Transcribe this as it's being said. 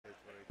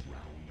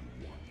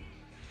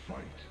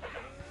Fight.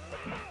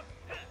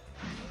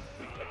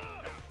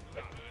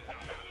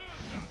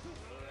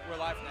 We're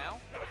live now?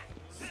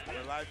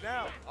 We're live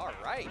now. All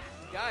right.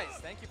 Guys,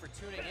 thank you for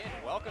tuning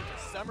in. Welcome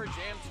to Summer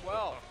Jam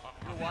 12.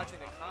 You're watching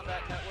the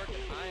Combat Network, and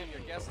I am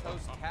your guest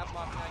host,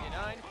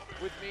 Tabmok99.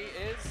 With me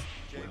is...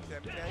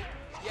 JamessMK.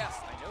 Yes,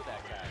 I know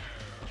that guy.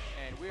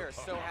 And we are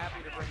so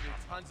happy to bring you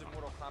tons of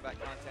Mortal Kombat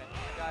content.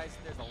 Guys,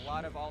 there's a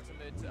lot of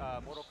Ultimate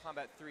Mortal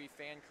Kombat 3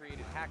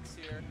 fan-created hacks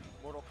here,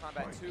 Mortal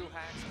Kombat 2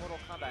 hacks, Mortal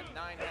Kombat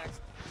 9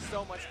 hacks,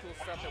 so much cool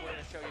stuff that we're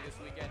going to show you this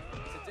weekend.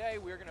 Today,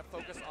 we're going to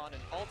focus on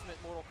an Ultimate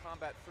Mortal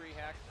Kombat 3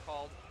 hack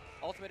called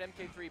Ultimate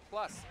MK3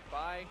 Plus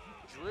by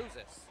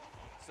tehdrewsus.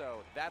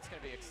 So that's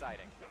going to be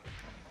exciting.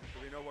 Do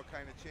we know what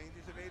kind of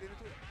changes are made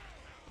into it?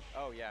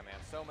 Oh yeah, man,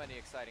 so many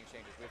exciting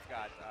changes. We've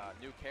got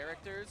new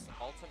characters,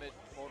 Ultimate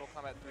Mortal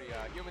Kombat 3,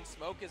 Human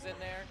Smoke is in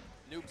there,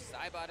 Noob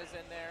Saibot is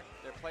in there.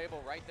 They're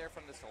playable right there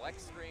from the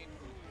select screen.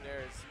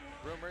 There's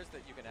rumors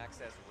that you can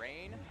access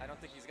Rain. I don't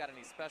think he's got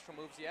any special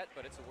moves yet,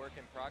 but it's a work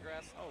in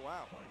progress. Oh,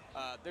 wow.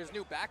 There's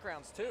new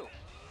backgrounds too.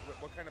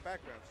 What kind of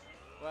backgrounds?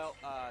 Well,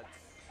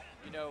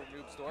 you know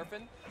Noob's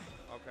Dorphin?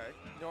 Okay.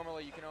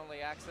 Normally you can only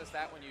access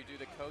that when you do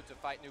the code to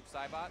fight Noob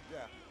Saibot.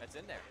 Yeah. That's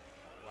in there.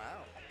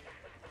 Wow.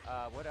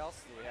 What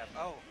else do we have?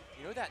 Oh,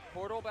 you know that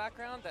Portal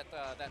background, that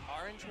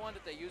orange one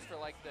that they use for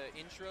like the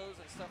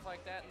intros and stuff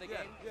like that in the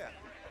game? Yeah.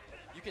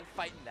 You can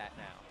fight in that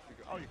now. You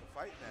can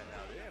fight in that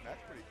now. Yeah, that's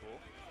pretty cool.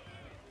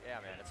 Yeah,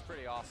 man, it's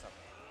pretty awesome.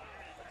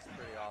 It's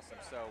pretty awesome.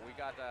 So we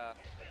got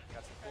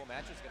some cool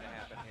matches going to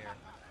happen here.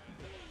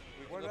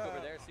 We can look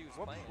over there and see who's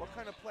playing. What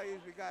kind of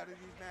players we got in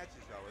these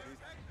matches, though? Are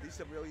these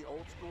some really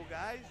old school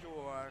guys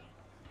or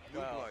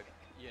new blood?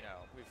 You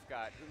know, we've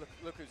got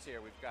look who's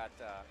here. We've got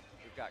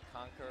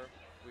Conquer.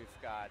 We've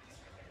got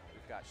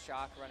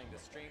Shock running the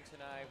stream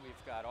tonight. We've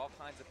got all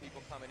kinds of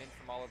people coming in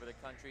from all over the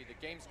country. The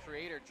game's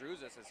creator,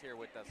 tehdrewsus, is here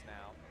with us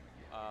now.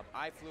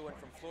 I flew in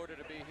from Florida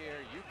to be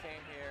here. You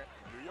came here.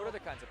 What are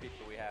the kinds of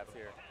people we have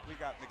here? We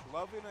got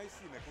McLov1ns. I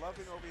see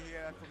McLov1ns over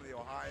here from the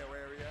Ohio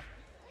area.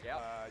 Yeah.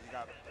 You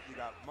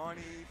got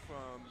Money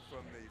from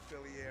the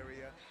Philly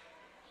area.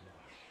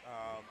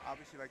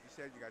 Obviously, like you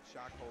said, you got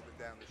Shock holding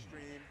down the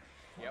stream.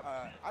 Yep.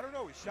 I don't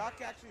know. Is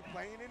Shock actually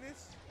playing in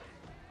this?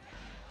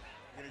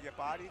 You gonna get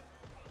bodied?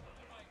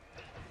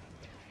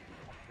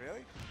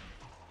 Really?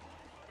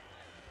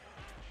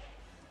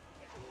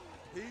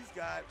 He's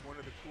got one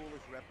of the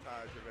coolest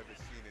reptiles I've ever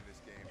seen in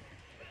this game.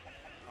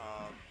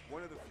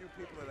 One of the few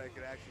people that I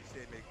could actually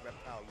say make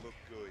reptile look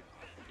good.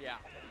 Yeah.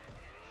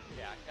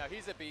 Yeah, no,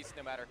 he's a beast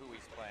no matter who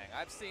he's playing.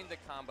 I've seen the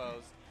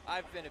combos.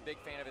 I've been a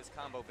big fan of his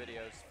combo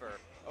videos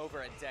for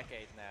over a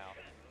decade now.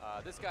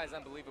 This guy's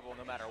unbelievable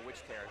no matter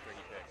which character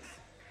he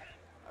picks.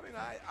 I mean,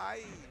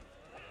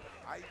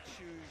 I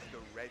choose the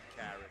red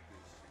characters.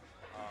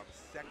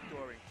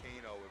 Sector and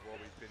Kano have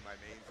always been my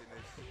mains in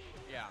this.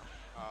 Yeah.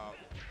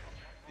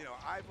 You know,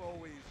 I'm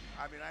always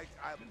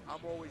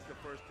the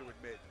first to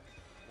admit,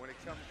 when it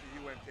comes to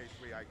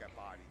UMK3, I got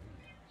bodied.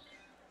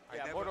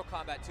 Yeah, Mortal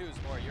Kombat 2 is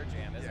more your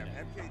jam, isn't it?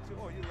 MK2,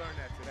 oh, you learned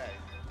that today.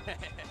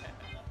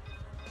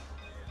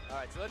 All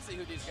right, so let's see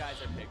who these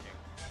guys are picking.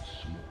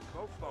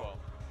 Both smoke. Cool.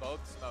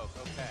 Both smoke,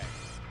 okay.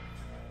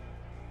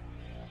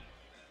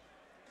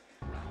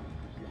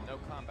 No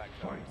combat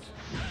codes.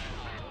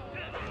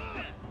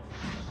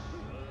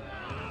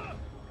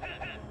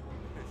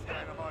 It's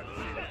kind of hard to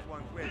see which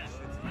one's which. It's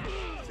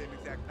the same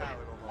exact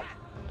palette almost.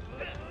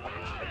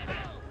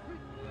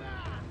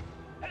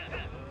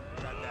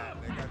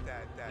 They got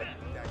that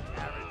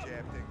carrot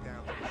jab thing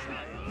down to the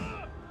science.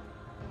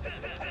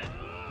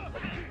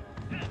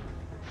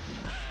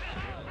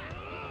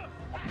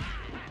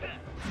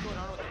 What's going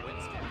on with the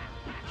wins count?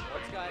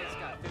 One guy's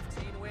got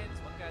 15 wins,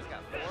 one guy's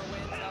got 4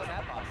 wins. How's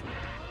that possible?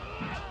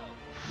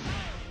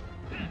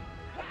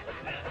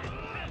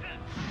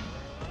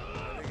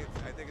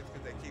 I think it's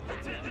because they keep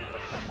continuing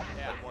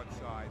on one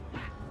side.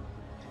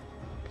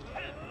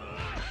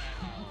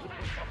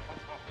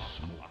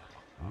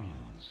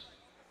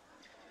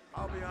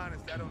 I'll be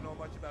honest, I don't know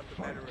much about the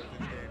meta of this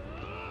game.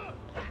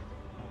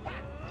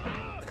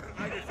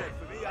 Like I said,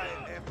 for me,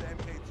 after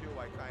MK2,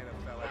 I kind of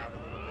fell out a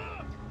little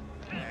bit.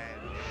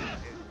 And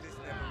this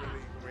never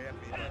really grabbed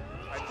me. But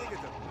I think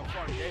it's a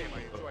fun game. I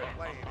enjoy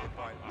playing it.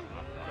 But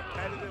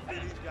competitively,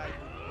 these guys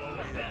will blow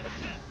me up.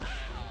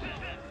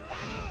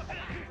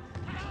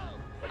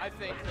 I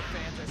think the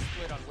fans are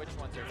split on which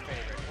one's their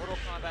favorite. Mortal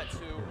Kombat 2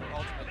 or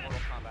Ultimate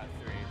Mortal Kombat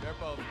 3. They're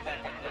both neck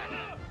and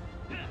neck.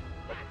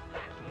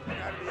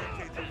 Gotta be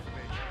MK2 for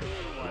me.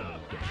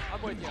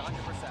 I'm with you 100%.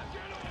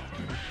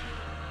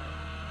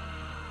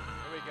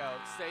 Here we go,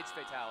 stage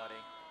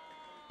fatality.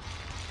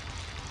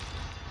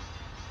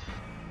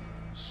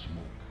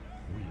 Smoke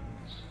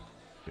wins.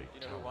 Fatality. You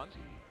know who won?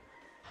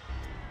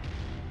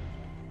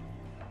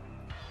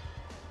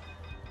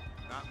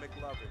 Not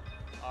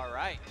McLov1ns. All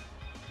right.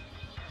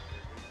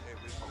 It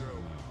was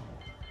true.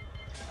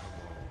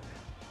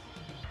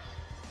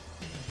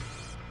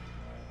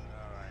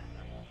 All right.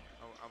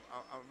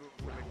 I'm rooting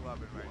for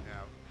McLov1ns right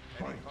now.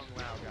 And the Kung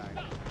Lao guy.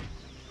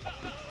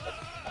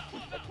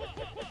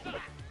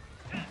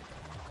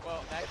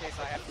 case,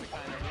 I have to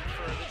kind of root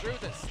for the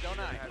Drewsus, don't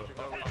I? I have to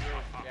go with Drew.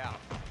 Yeah,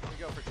 we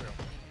go for Drew.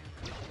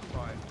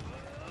 But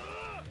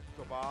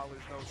Kabal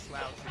is no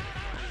slouch in this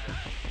one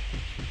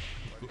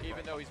either.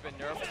 Even though he's been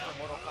nerfed from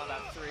Mortal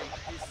Kombat 3,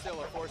 he's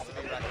still a force to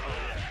be reckoned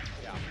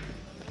with. Yeah.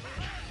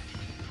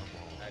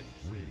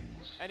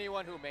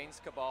 Anyone who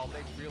mains Kabal,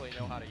 they really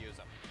know how to use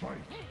him.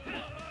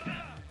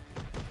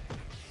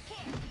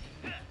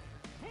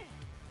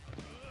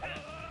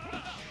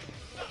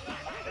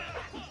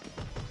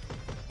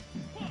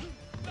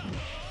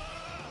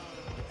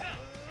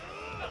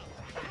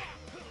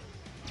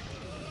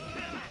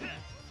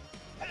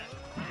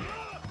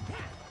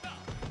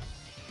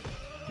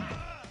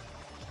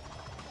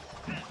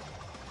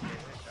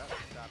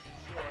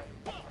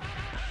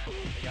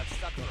 He got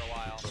stuck for a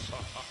while.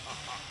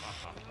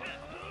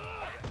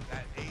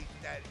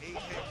 That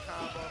eight-hit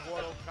combo,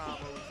 Mortal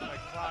combo, is like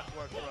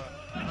clockwork for a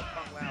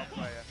Kung Lao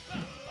player.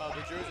 Oh,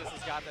 the Drewsus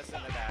has got this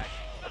in the bag.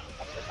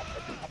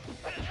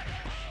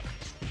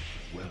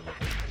 Well,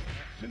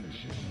 finish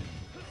him.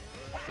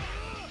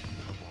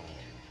 Kabal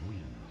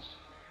wins.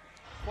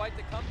 Quite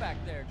the comeback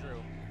there,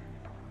 Drew.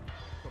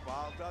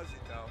 Kabal does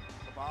it though.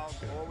 Kabal's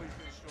always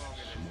been strong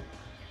in this.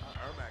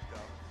 Ermac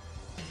though.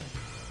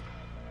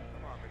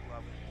 Come on,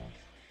 McLov1ns.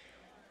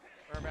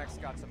 Ermac's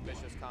got some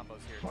vicious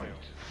combos here too.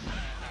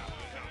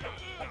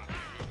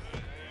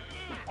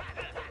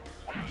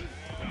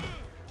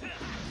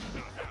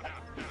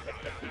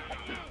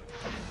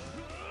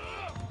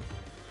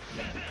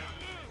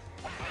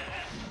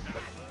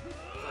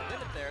 For a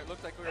minute there, it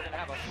looked like we were going to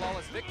have a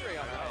flawless victory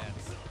on our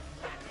hands.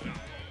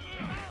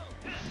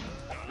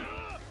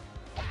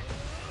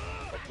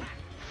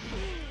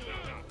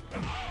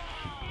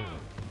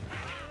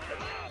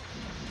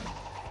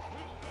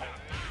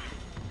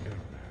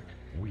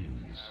 Ermac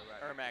wins.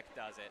 Ermac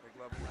does it.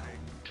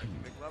 McLov1ns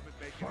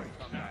making his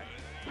comeback.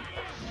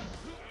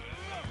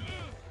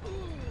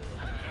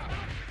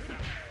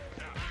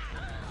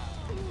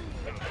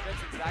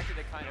 That's exactly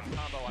the kind of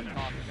combo I'm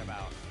talking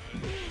about.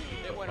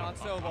 It went on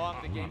so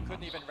long the game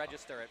couldn't even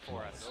register it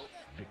for us.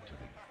 Victory.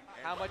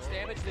 How much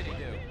damage did he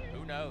do?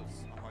 Who knows?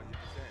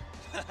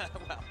 100%.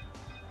 Well,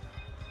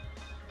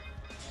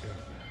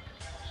 Ermac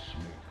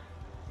smoke.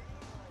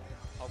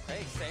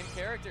 okay, same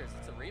characters.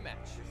 It's a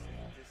rematch.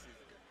 This is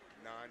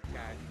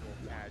non-casual,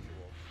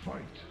 casual.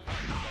 Fight.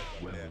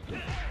 Well Yeah.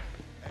 done.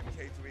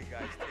 MK3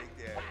 guys take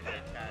their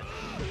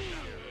casual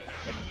serious.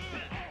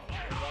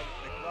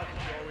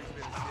 McLov1ns always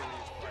been a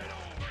serious player.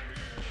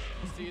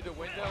 You see the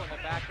window in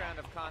the background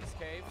of Khan's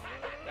cave?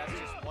 That's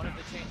just one of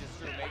the changes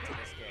Drew made to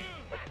this game.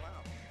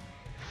 Wow.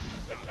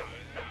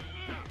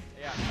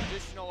 Yeah,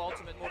 traditional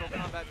Ultimate Mortal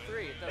Kombat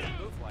 3, it doesn't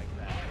move like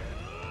that.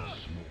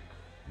 Smoke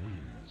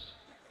wins.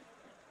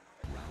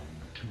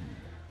 Round 2.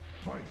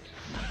 Fight.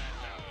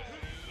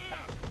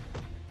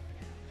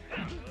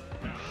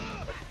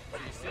 So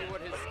you see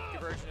what his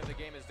version of the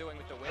game is doing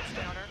with the winch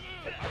counter?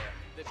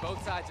 That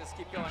both sides just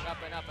keep going up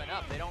and up and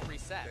up. They don't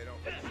reset. They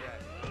don't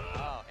reset.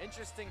 Oh,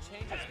 interesting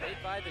changes made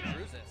by the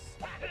Drewsus.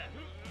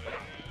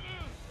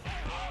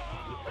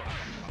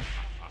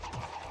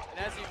 And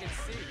as you can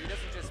see, he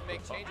doesn't just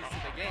make changes to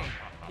the game,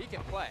 he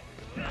can play.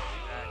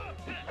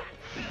 Exactly.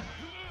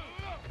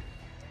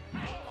 I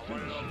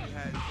want to know if he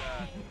has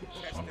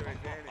tester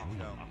advantage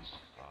though.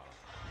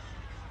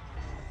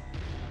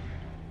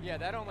 Yeah,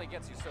 that only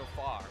gets you so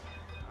far.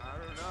 I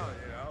don't know,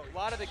 you know. A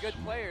lot of the good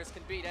players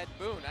can beat Ed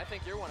Boon. I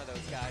think you're one of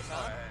those guys,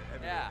 huh?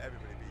 Yeah.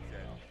 Everybody beats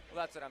Ed. Well,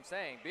 that's what I'm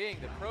saying. Being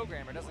the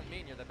programmer doesn't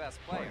mean you're the best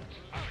player.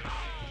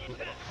 This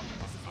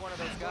is one of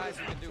those guys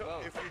who can do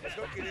both. If you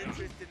took an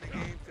interest in the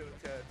game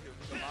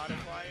to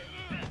modify it,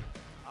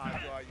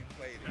 odds are you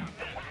played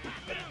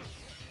it.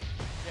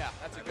 Yeah,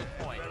 that's a good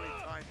point. Very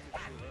time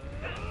consuming.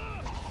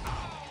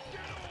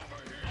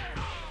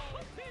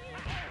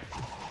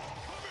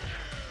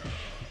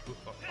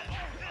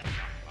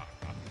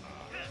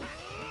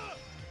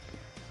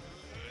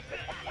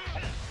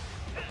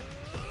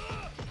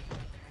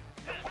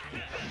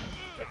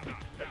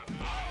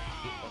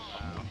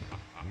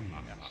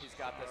 He's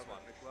got this one.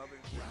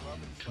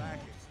 McLov1ns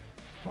slacking.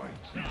 Fight.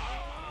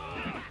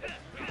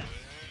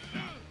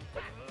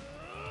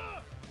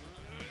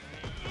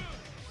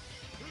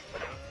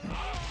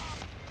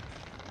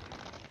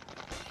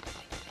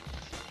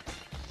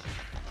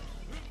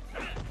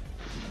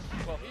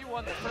 Well, he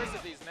won the first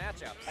of these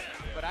matchups,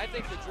 but I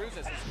think the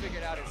Drewsus has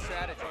figured out his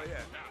strategy. Oh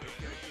yeah, he's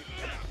gonna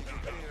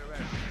keep cleaning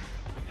around.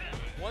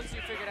 Once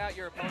you figured out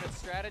your opponent's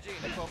strategy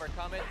and you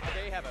overcome it,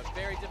 they have a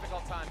very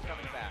difficult time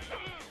coming back.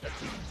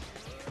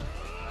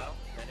 Well,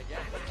 then again,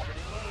 it's pretty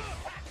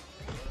close.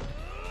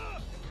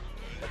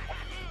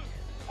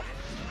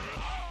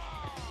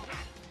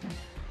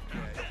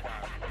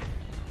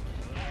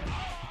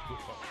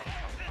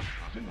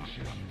 Finish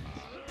him.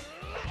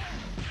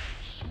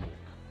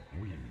 Smoke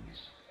wins.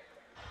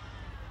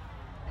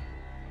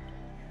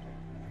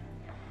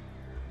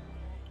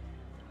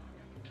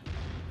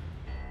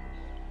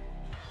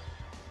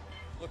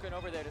 Looking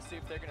over there to see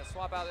if they're going to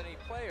swap out any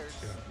players.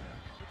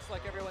 Looks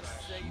like everyone's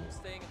staying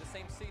in the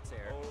same seats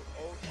here. Old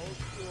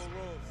school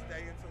rules.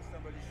 Stay until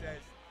somebody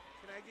says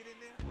I get in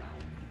there?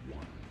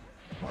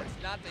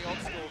 It's not the old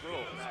school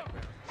rules.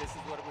 This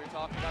is what we were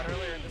talking about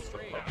earlier in the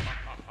stream.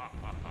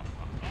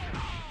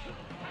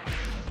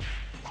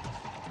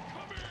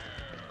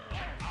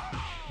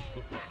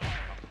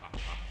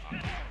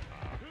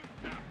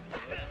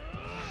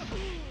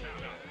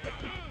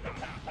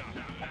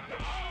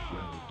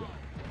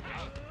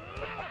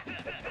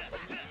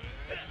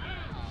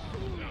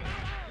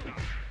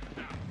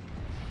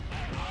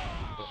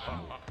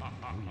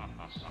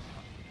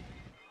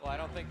 Well, I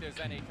don't think there's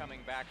any coming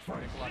back for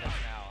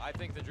McLov1ns now. I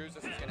think the Drusus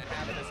is going to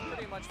have this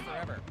pretty much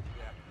forever.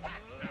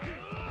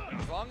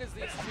 As long as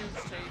these two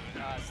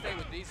stay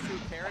with these two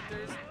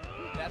characters,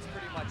 that's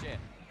pretty much it.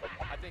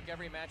 I think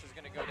every match is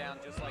going to go down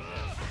just like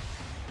this.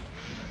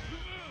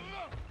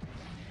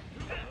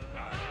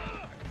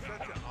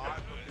 Such an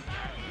odd looking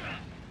match.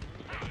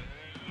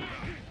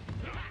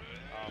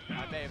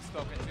 I may have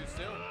spoken too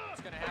soon.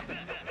 It's going to happen.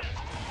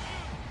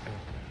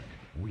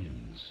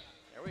 Wins.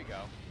 There we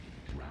go.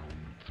 Round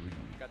 3.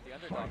 Got the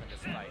underdog in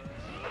this fight.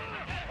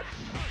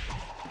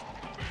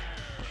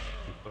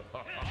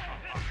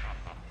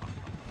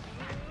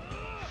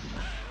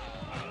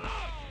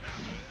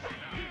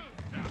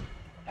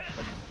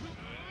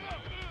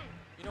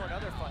 You know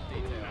another fun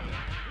detail?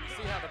 You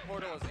see how the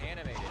portal is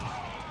animated?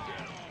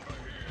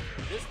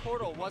 This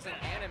portal wasn't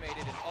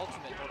animated in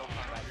Ultimate Mortal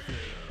Kombat 3.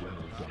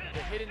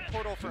 The hidden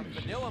portal from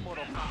vanilla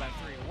Mortal Kombat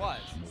 3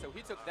 was. So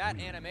he took that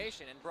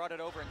animation and brought it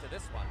over into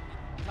this one.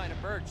 He kind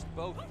of merged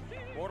both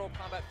Mortal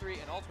Kombat 3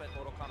 and Ultimate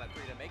Mortal Kombat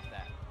 3 to make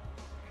that.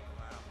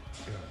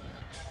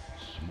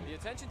 The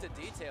attention to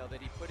detail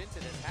that he put into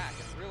this hack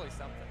is really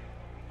something.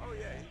 Oh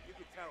yeah, you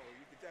could tell.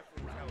 You could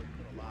definitely tell he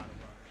put a lot of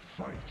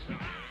Fight.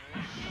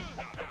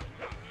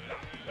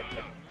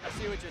 I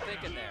see what you're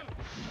thinking there.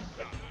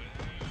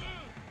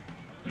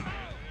 The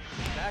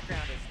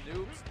background is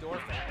Noob's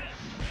Dorfan.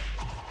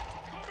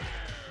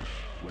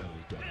 Well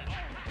done.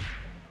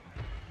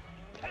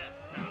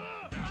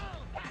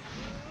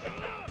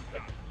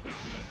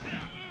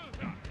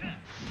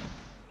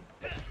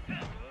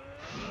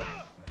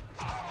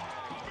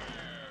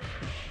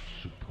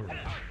 Superb.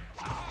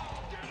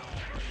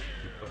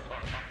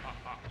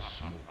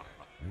 Smoke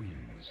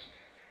wins.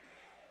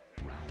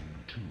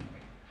 Round 2.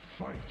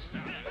 Fight.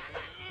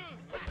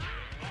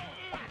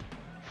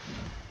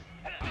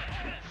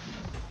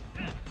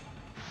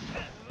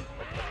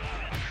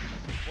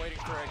 Waiting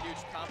for a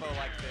huge combo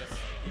like this.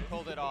 He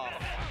pulled it off.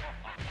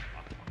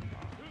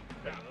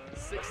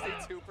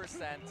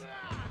 62%.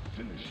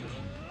 Finish him.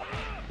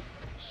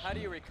 How do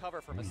you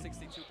recover from a 62%? That's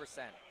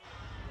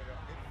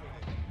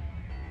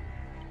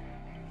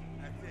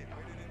it.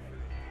 With an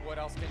infinite. What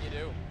else can you do?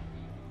 You're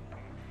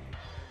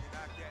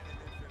not getting an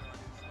infinite on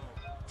his smoke.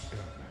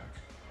 Ermac.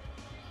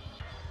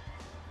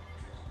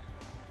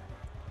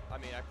 I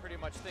mean, I pretty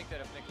much think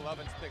that if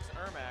McLov1ns picks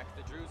Ermac,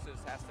 the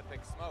Drusus has to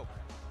pick Smoke.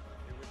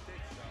 It would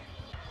think so.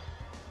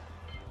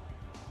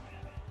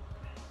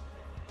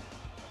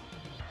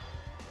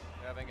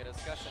 They're having a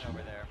discussion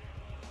over there.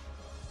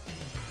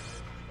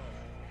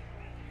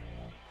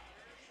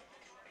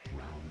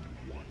 Round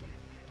 1.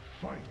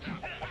 Fight.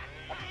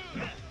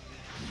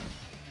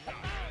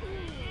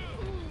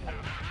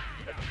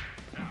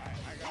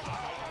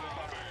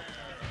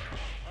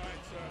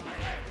 Alright, so I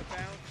have to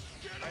bounce.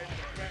 I have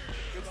to prep.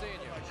 Good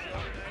seeing you. My show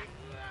tonight.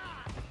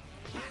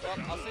 Well,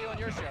 I'll see you on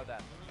your show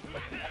then.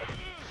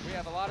 We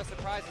have a lot of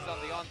surprises on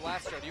the On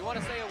Blast show. Do you want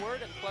to say a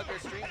word and plug your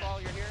stream while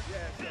you're here?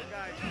 Yeah, so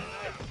guys,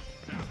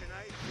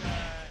 tonight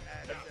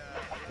at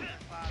 11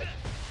 o'clock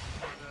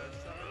on the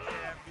Summer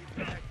Jam Beef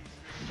Kentucky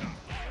stream,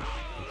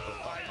 we'll do a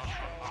live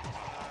show with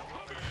myself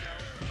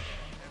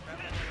and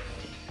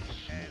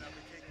McLov1ns, and I'll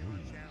be taking on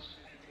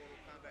challenges in Mortal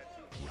Kombat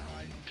 2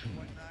 fights and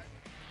whatnot.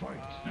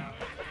 Fight.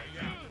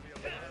 Again, it's going to be a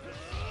lot of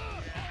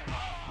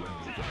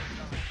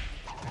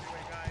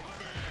Anyway, guys,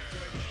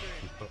 enjoy the stream.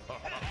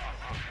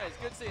 Hey, it's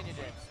good seeing you,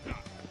 James.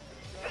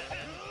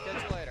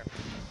 Catch you later.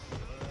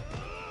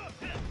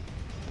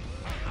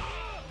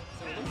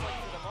 So it looks like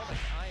for the moment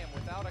I am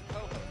without a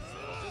co-host.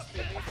 It'll just be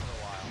me for a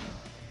while.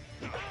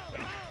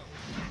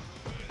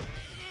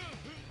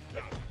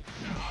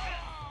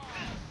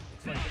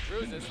 Looks like the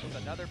Drusus with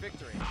another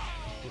victory.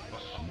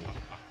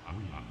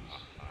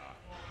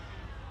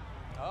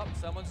 Oh,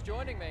 someone's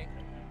joining me.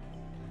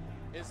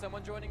 Is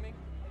someone joining me?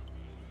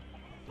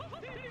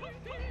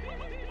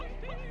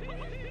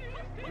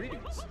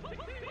 Greetings.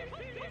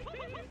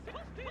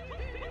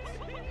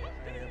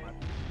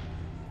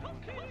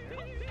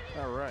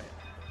 All right.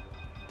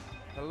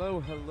 Hello,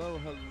 hello,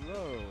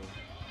 hello.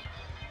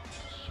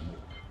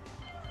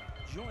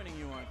 Joining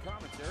you on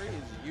commentary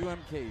is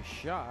UMK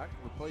Shock,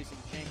 replacing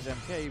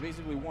JamessMK.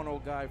 Basically one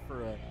old guy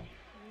for a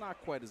not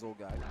quite as old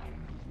guy.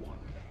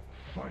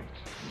 Fight.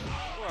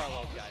 We're all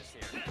old guys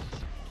here.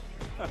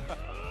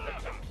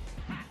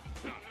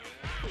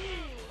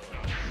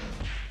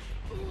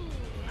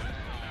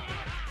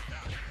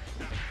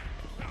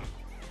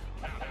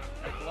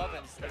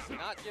 McLov1ns is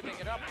not giving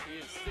it up. He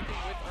is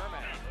sticking with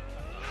Ermac.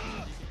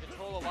 He can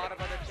control a lot of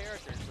other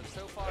characters, but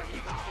so far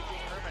he's been picking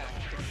Ermac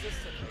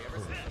consistently ever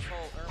since this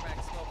whole Ermac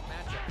Smoke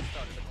matchup.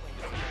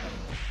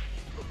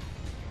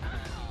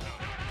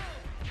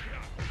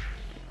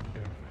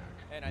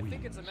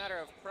 it's a matter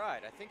of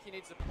pride. I think he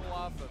needs to pull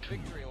off a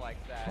victory like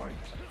that, a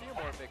few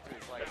more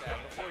victories like that,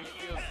 before he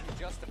feels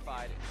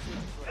justified in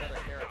switching to another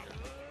character.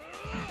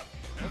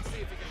 Let's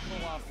see if he can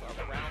pull off a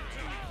round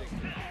 2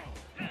 victory.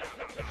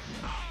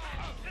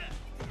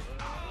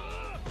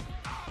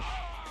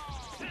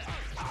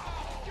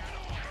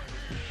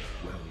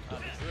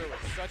 Drew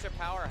is such a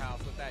powerhouse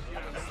with that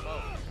human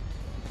smoke.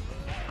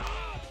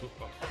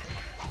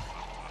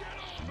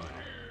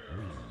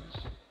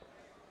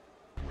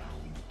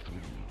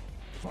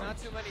 There's not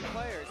too many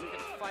players who can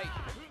fight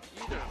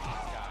either of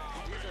these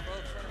guys. These are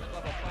both tournament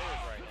level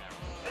players right now.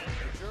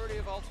 The majority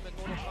of Ultimate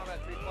Mortal Kombat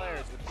 3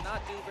 players would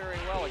not do very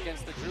well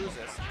against the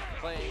Drewsus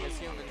playing as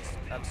humans,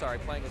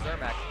 playing as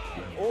Ermac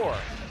or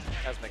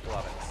as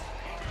McLov1ns.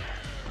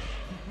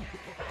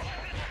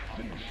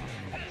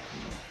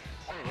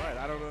 All right,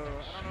 I don't know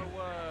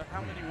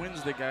how many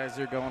wins the guys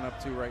are going up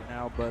to right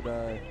now, but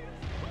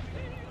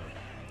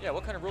yeah,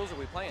 what kind of rules are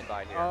we playing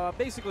by here?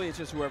 basically, it's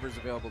just whoever's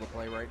available to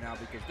play right now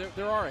because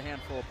there are a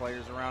handful of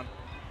players around.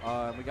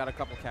 We got a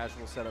couple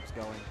casual setups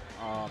going.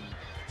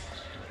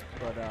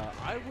 But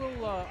I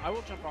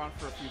will jump on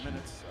for a few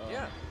minutes.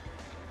 Yeah.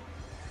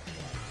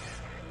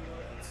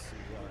 Let's see.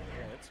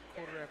 Yeah, it's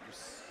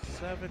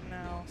 7:15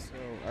 now. So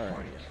all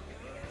right.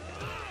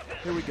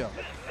 Here we go.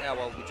 Yeah,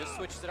 well, we just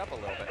switched it up a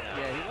little bit now.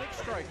 Yeah, he likes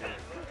Stryker.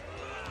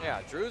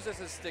 Yeah,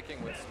 Drewsus is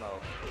sticking with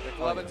Smoke.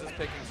 McLov1ns is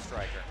picking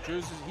Stryker.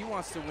 Drewsus, he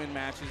wants to win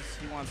matches.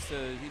 He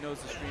knows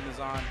the stream is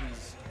on.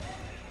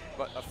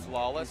 But a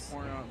flawless?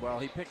 Well,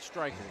 he picked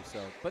Stryker,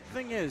 so. But the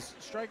thing is,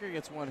 Stryker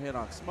gets one hit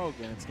on Smoke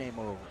and it's game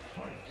over.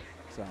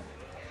 So.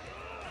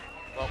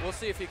 Well, we'll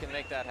see if he can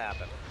make that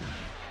happen.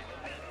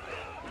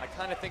 I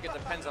kind of think it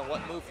depends on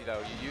what move, though,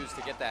 you use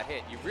to get that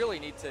hit. You really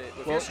need to,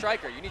 if you're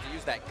Stryker, you need to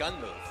use that gun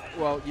move.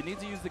 Well, you need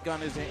to use the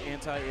gun as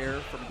anti-air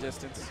from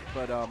distance,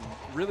 but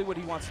really what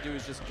he wants to do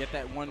is just get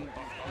that one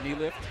knee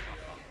lift,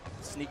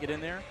 sneak it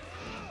in there,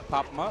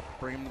 pop him up,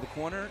 bring him to the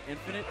corner,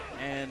 infinite,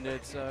 and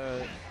it's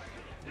a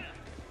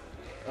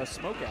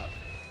smoke out.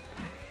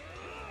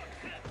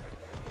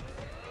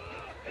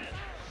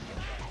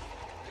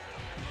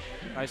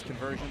 Nice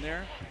conversion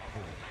there.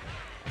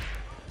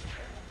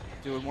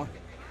 Doing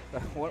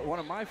one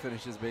of my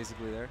finishes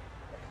basically there.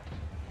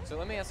 So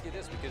let me ask you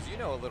this, because you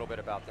know a little bit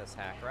about this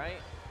hack,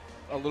 right?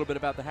 A little bit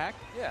about the hack?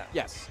 Yeah.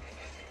 Yes.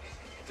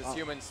 Does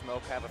Human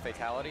Smoke have a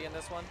fatality in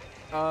this one?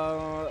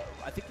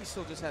 I think he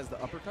still just has the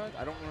uppercut.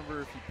 I don't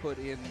remember if he put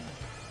in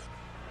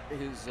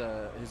his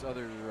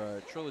other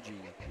trilogy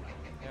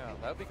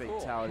that'd be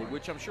fatality, cool.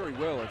 which I'm sure he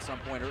will at some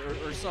point,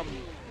 or some,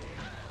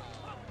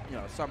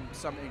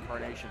 some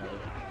incarnation of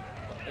it.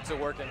 It's a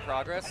work in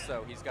progress,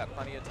 so he's got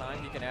plenty of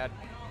time. He can add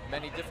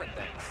many different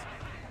things.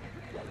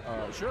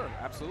 Sure,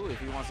 absolutely. If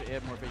he wants to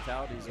add more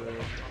fatalities, he's,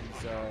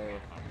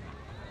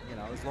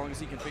 as long as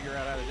he can figure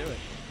out how to do it.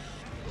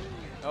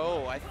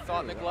 Oh, I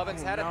thought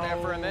McLov1ns had it there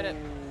for a minute.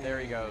 There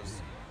he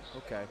goes.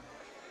 Okay.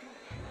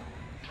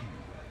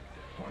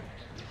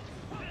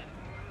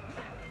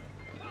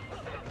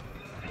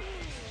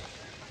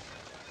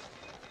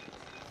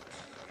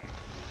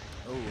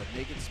 Oh, a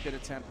naked spin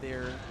attempt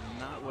there.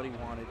 Not what he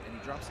wanted. And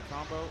he drops the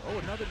combo. Oh,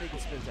 another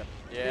naked spin attempt.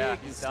 Yeah,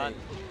 Big he's mistake. done.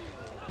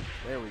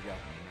 There we go.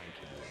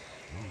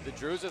 The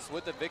Drewsus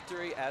with the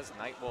victory as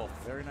Nightwolf.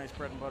 Very nice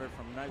bread and butter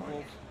from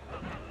Nightwolf.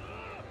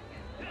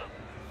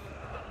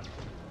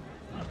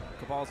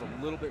 Kabal's a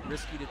little bit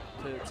risky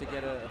to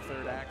get a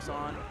third axe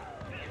on,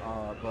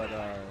 but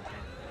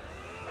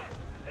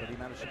he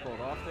managed to pull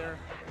it off there.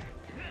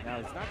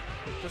 Now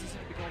doesn't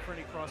seem to be going for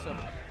any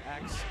cross-up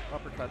axe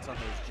uppercuts on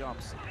those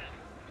jumps.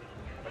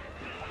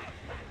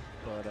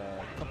 But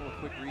a couple of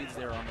quick reads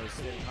there on those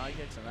steady high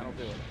kicks, and that'll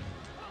do it.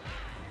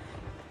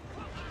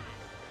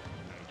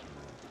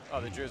 Oh,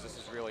 the Drewsus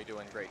is really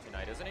doing great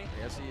tonight, isn't he?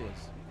 Yes, he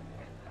is.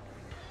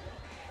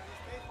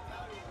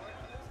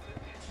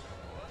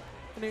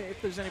 And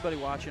if there's anybody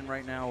watching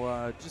right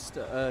now, just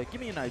give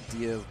me an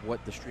idea of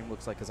what the stream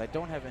looks like, because I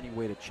don't have any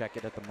way to check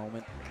it at the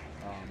moment.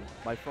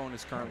 My phone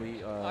is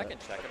currently I can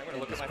check it. I'm going to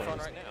look at my phone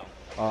right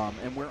now.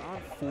 And we're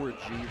on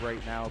 4G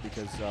right now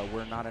because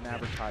we're not an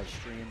advertised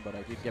stream, but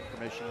I did get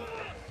permission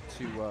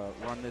to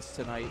run this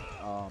tonight,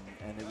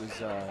 and it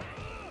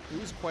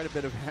was quite a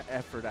bit of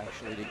effort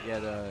actually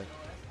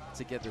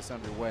to get this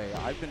underway.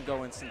 I've been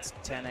going since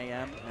 10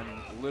 a.m.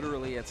 and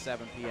literally at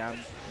 7 p.m.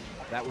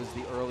 that was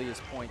the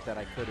earliest point that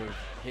I could have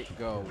hit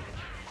go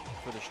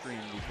for the stream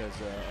because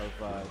of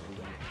the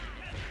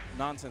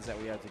nonsense that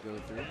we had to go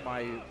through.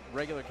 My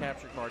regular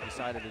capture card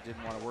decided it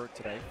didn't want to work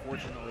today.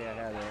 Fortunately, I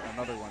had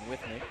another one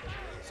with me.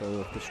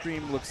 So if the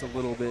stream looks a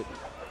little bit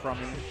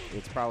crummy,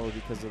 it's probably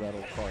because of that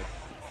old card.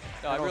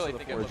 No, I really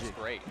think it looks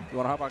great. You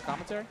want to hop on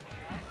commentary?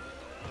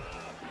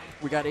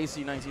 We got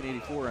AC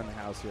 1984 in the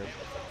house here.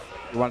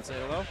 You want to say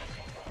hello?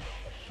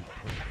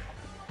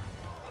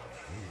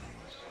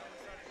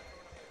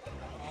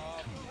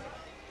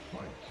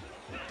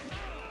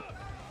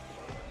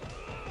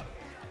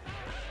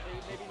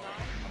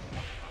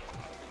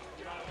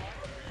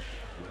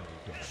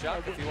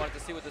 Chuck, if you wanted to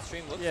see what the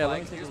stream looks Yeah,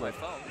 like, here's my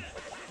phone.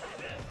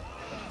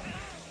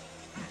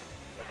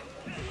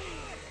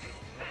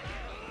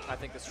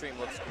 think the stream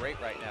looks great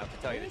right now, to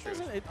tell you the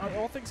truth.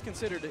 All things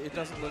considered, it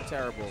doesn't look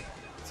terrible.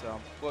 So.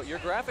 Well, your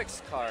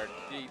graphics card,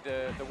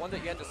 the one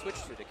that you had to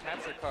switch to, the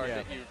capture card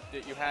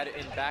that you had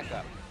in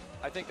backup,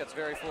 I think that's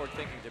very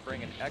forward-thinking to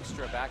bring an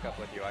extra backup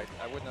with you.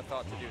 I wouldn't have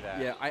thought to do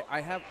that. Yeah,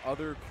 I have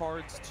other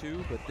cards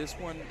too, but this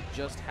one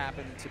just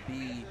happened to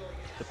be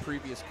the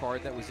previous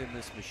card that was in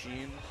this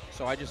machine.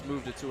 So I just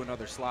moved it to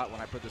another slot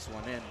when I put this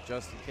one in,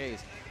 just in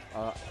case.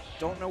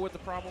 Don't know what the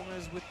problem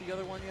is with the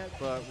other one yet,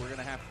 but we're going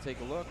to have to take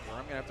a look, or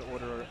I'm going to have to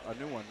order a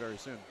new one very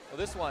soon. Well,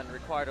 this one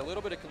required a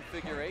little bit of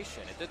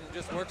configuration. It didn't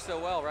just work so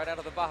well right out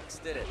of the box,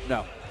 did it?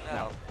 No,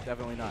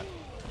 definitely not.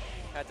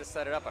 Had to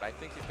set it up, but I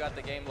think you've got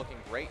the game looking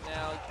great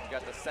now. You've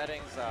got the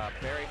settings,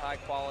 very high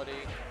quality,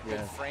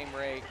 good frame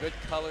rate, good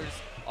colors,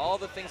 all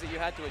the things that you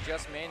had to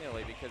adjust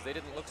manually because they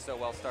didn't look so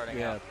well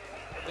starting out.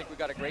 I think we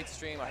got a great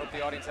stream. I hope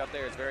the audience out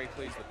there is very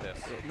pleased with this.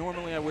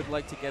 Normally I would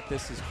like to get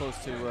this as close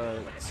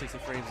to 60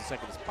 frames a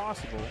second as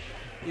possible,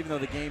 even though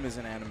the game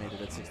isn't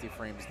animated at 60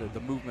 frames. The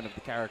movement of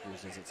the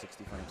characters is at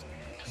 60 frames,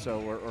 so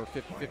or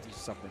 50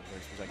 something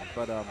frames per second.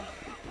 But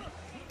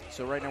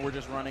so right now we're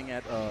just running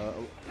at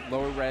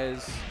lower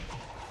res,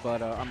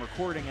 but I'm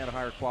recording at a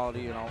higher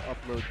quality, and I'll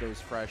upload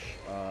those fresh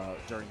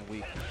during the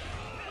week.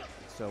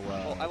 So,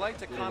 well, I like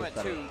to comment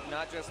too,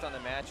 not just on the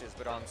matches,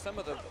 but on some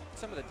of the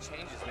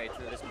changes made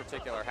through this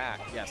particular hack.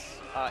 Yes.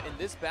 In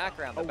this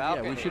background, the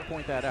balcony. Yeah, we should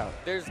point that out.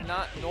 There's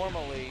not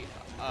normally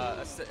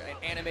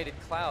animated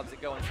clouds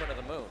that go in front of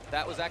the moon.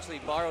 That was actually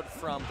borrowed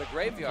from the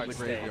graveyard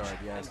stage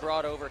and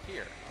brought over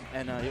here.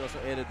 And he also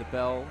added the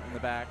bell in the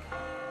back.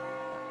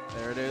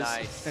 There it is.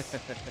 Nice.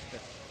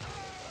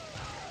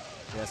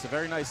 Yeah, it's a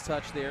very nice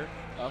touch there.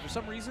 For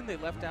some reason, they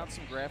left out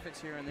some graphics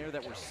here and there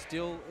that were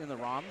still in the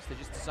ROMs. They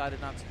just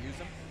decided not to use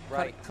them.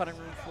 Right. Cutting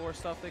room floor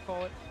stuff, they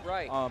call it.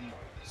 Right.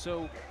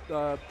 So,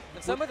 and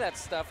some of that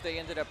stuff they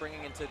ended up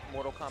bringing into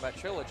Mortal Kombat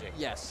Trilogy.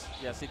 Yes,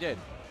 they did.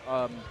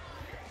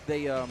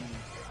 They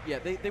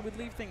would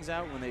leave things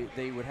out when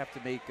they would have to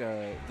make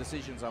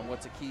decisions on what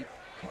to keep.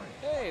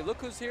 Hey,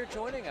 look who's here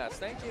joining us.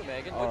 Thank you,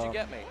 Megan. What'd you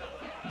get me?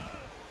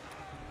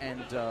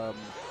 And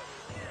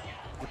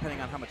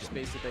depending on how much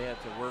space that they had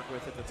to work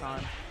with at the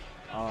time,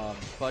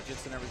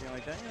 budgets and everything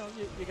like that,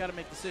 you got to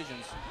make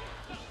decisions.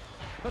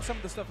 But some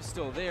of the stuff is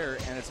still there,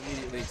 and it's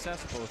immediately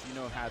accessible if you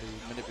know how to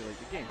manipulate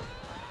the game.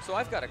 So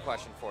I've got a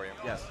question for you.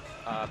 Yes.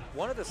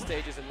 One of the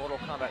stages in Mortal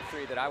Kombat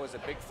 3 that I was a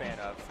big fan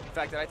of, in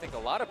fact, that I think a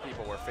lot of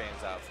people were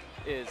fans of,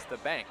 is the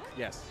bank.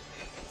 Yes.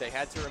 They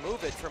had to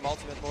remove it from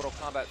Ultimate Mortal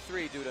Kombat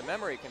 3 due to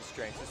memory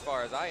constraints, as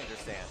far as I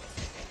understand.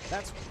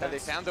 Have they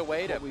found a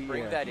way to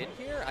bring that in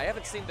here? I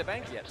haven't seen the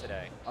bank yet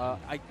today.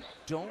 I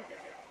don't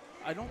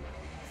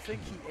think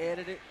he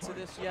added it to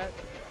this yet,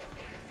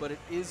 but it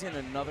is in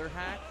another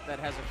hack that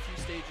has a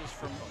few stages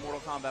from Mortal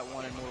Kombat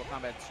 1 and Mortal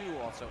Kombat 2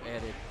 also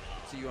added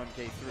to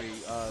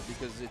UMK3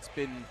 because it's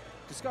been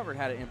discovered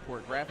how to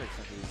import graphics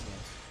into these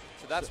games.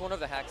 So that's one of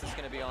the hacks that's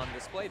going to be on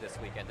display this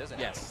weekend, isn't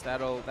it? Yes,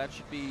 that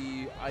should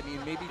be, I mean,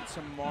 maybe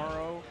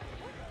tomorrow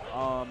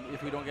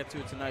if we don't get to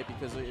it tonight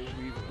because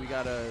we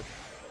got to,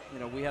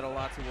 we had a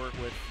lot to work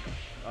with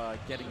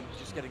getting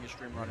a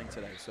stream running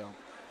today. So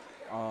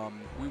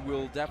we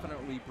will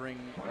definitely bring,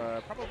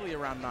 probably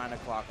around 9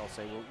 o'clock, I'll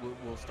say,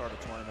 we'll start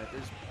a tournament.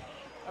 There's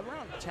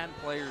around 10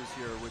 players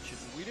here, which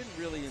we didn't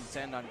really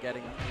intend on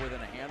getting more than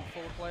a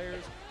handful of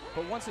players.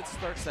 But once it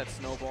starts that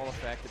snowball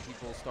effect and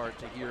people start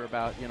to hear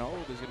about, there's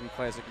going to be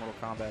classic Mortal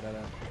Kombat at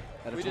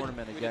a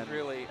tournament again. We didn't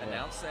really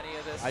announce any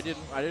of this. I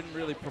didn't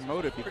really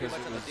promote it because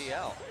pretty much it was on the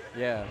DL.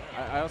 Yeah,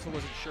 I also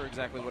wasn't sure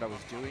exactly what I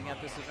was doing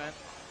at this event.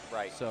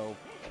 Right. So,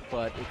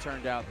 but it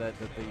turned out that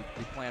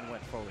the plan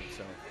went forward.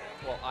 So.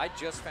 Well, I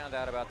just found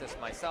out about this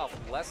myself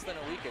less than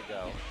a week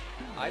ago.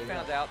 I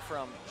found out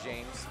from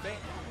James Fink,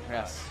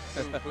 yes,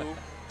 who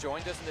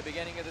joined us in the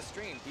beginning of the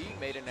stream. He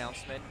made an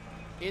announcement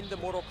in the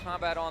Mortal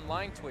Kombat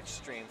Online Twitch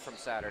stream from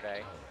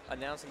Saturday,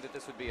 announcing that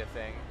this would be a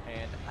thing.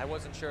 And I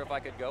wasn't sure if I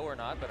could go or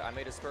not, but I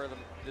made a spur of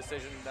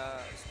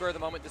the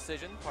moment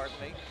decision, pardon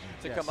me,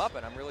 to come up,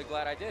 and I'm really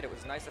glad I did. It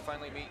was nice to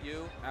finally meet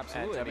you.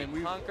 Absolutely. And to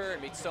meet Conker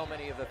and meet so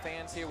many of the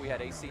fans here. We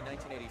had AC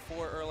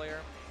 1984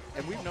 earlier.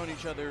 And we've known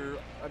each other,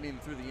 I mean,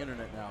 through the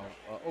internet now,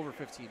 over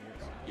 15 years.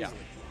 Yeah. Easily.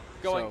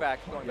 Going back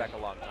a long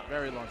time.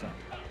 Very long time.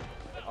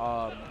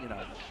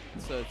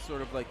 So it's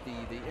sort of like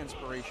the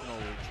inspirational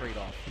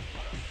trade-off.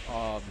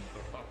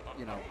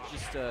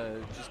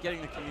 Just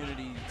getting the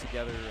community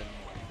together and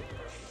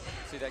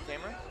see that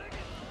camera?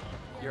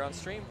 You're on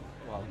stream?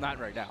 Well, not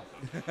right now.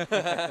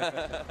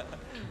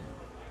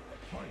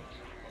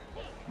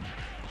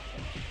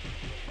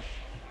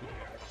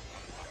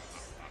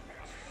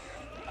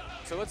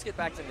 So let's get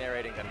back to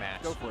narrating the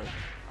match. Go for it.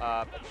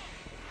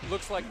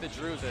 Looks like the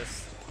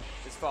Drewsus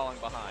is falling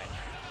behind,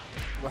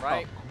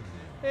 right?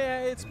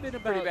 Yeah, it's been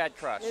about pretty bad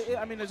crush.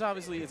 I mean, it's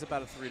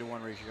about a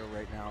 3-to-1 ratio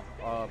right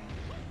now.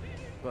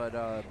 But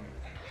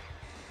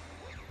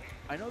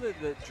I know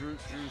that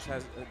Drews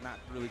has not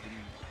really been.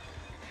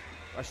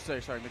 I should say,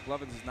 sorry,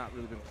 McLov1ns has not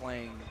really been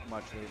playing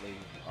much lately.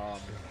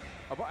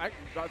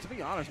 To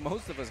be honest,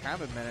 most of us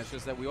haven't been. It's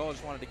just that we all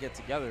just wanted to get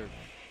together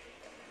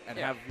and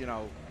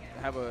Yeah.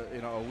 have a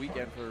a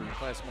weekend for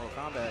classic Mortal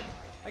Kombat.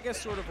 I guess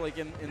sort of like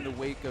in the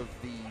wake of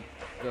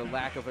the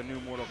lack of a new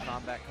Mortal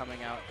Kombat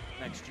coming out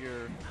next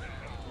year,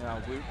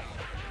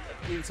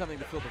 we need something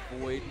to fill the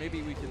void.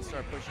 Maybe we can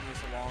start pushing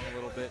this along a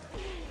little bit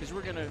because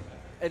we're gonna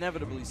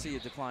inevitably see a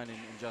decline in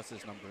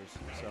Justice numbers.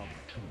 So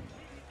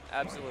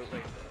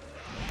Absolutely.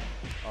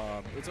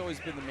 it's always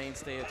been the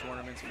mainstay at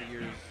tournaments for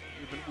years.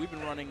 We've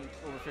been running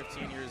over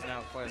 15 years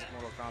now. Classic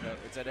Mortal Kombat.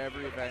 It's at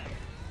every event.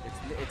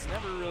 It's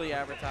never really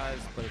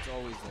advertised, but it's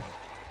always there.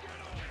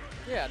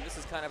 Yeah, and this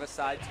is kind of a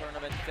side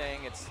tournament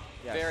thing. It's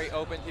Yes. very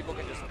open. People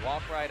can just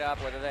walk right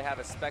up, whether they have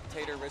a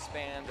spectator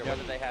wristband or Yep.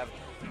 whether they have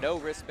no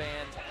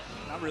wristband.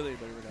 Not really,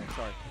 but we're done.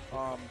 Sorry.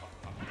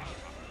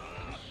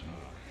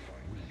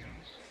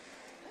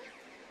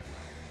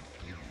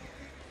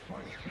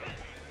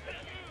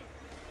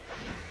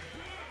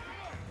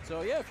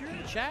 So yeah, if you're in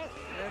the chat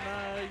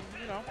and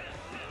you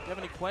have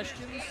any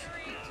questions,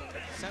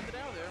 send it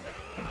out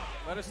there.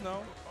 Let us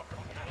know.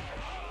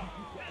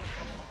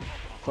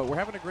 But we're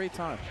having a great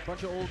time.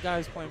 Bunch of old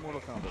guys playing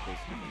Mortal Kombat,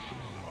 basically.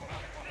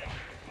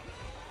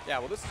 Yeah,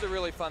 well, this is a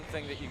really fun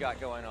thing that you got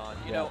going on.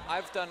 You Yeah. know,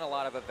 I've done a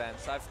lot of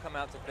events. I've come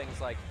out to things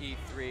like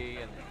E3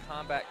 and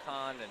Combat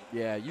Con and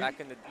Yeah, back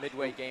in the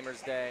Midway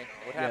Gamers Day.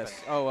 What happened?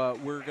 Yes. Oh,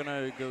 we're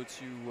gonna go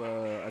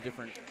to a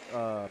different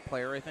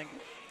player, I think.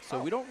 So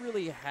we don't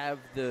really have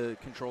the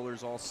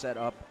controllers all set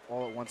up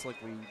all at once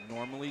like we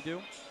normally do.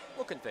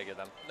 We'll configure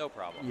them. No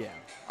problem. Yeah.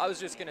 I was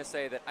just going to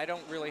say that I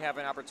don't really have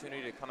an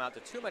opportunity to come out to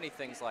too many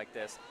things like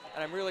this,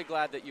 and I'm really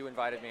glad that you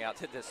invited me out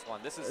to this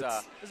one. This is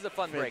a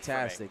fun break for me.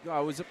 Fantastic.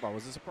 Oh, it was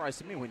a surprise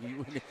to me when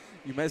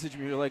you messaged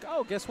me. You're like,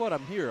 oh, guess what?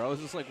 I'm here. I was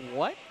just like,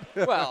 what?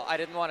 Well, I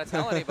didn't want to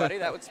tell anybody.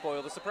 That would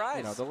spoil the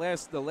surprise. The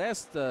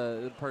last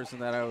person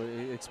that I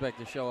would expect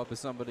to show up is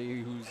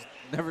somebody who's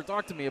never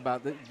talked to me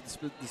about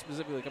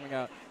specifically coming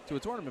out to a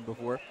tournament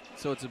before.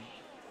 So it's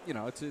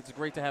it's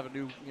great to have a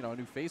new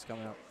face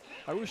coming out.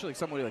 I wish like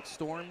somebody like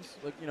Storms,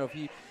 like if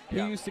he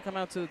used to come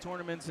out to the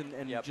tournaments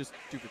and Yep. just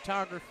do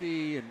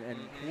photography and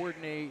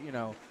coordinate,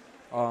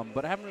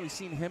 but I haven't really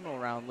seen him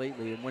around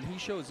lately. And when he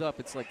shows up,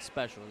 it's like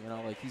special,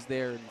 like he's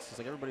there and it's just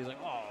like everybody's like,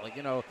 oh, like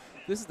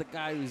this is the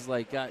guy who's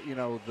like got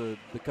the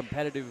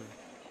competitive,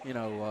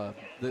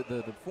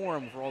 the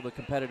forum for all the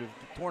competitive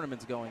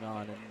tournaments going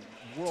on and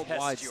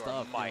worldwide Test your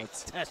stuff. might.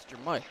 Test your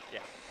might.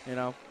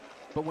 Yeah.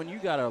 But when you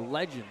got a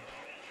legend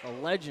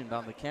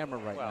on the camera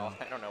right Well,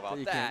 now. I don't know that about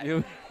you that.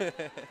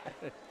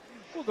 can't-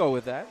 We'll go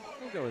with that.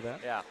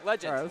 Yeah,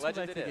 legend. All right, let's Legend go back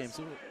to it the game. is.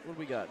 So what do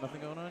we got?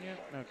 Nothing going on yet?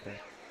 Okay.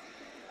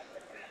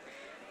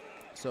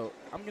 So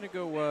I'm going to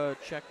go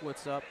check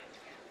what's up,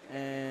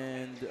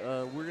 and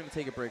we're going to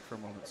take a break for a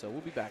moment. So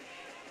we'll be back.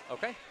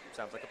 Okay,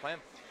 sounds like a plan.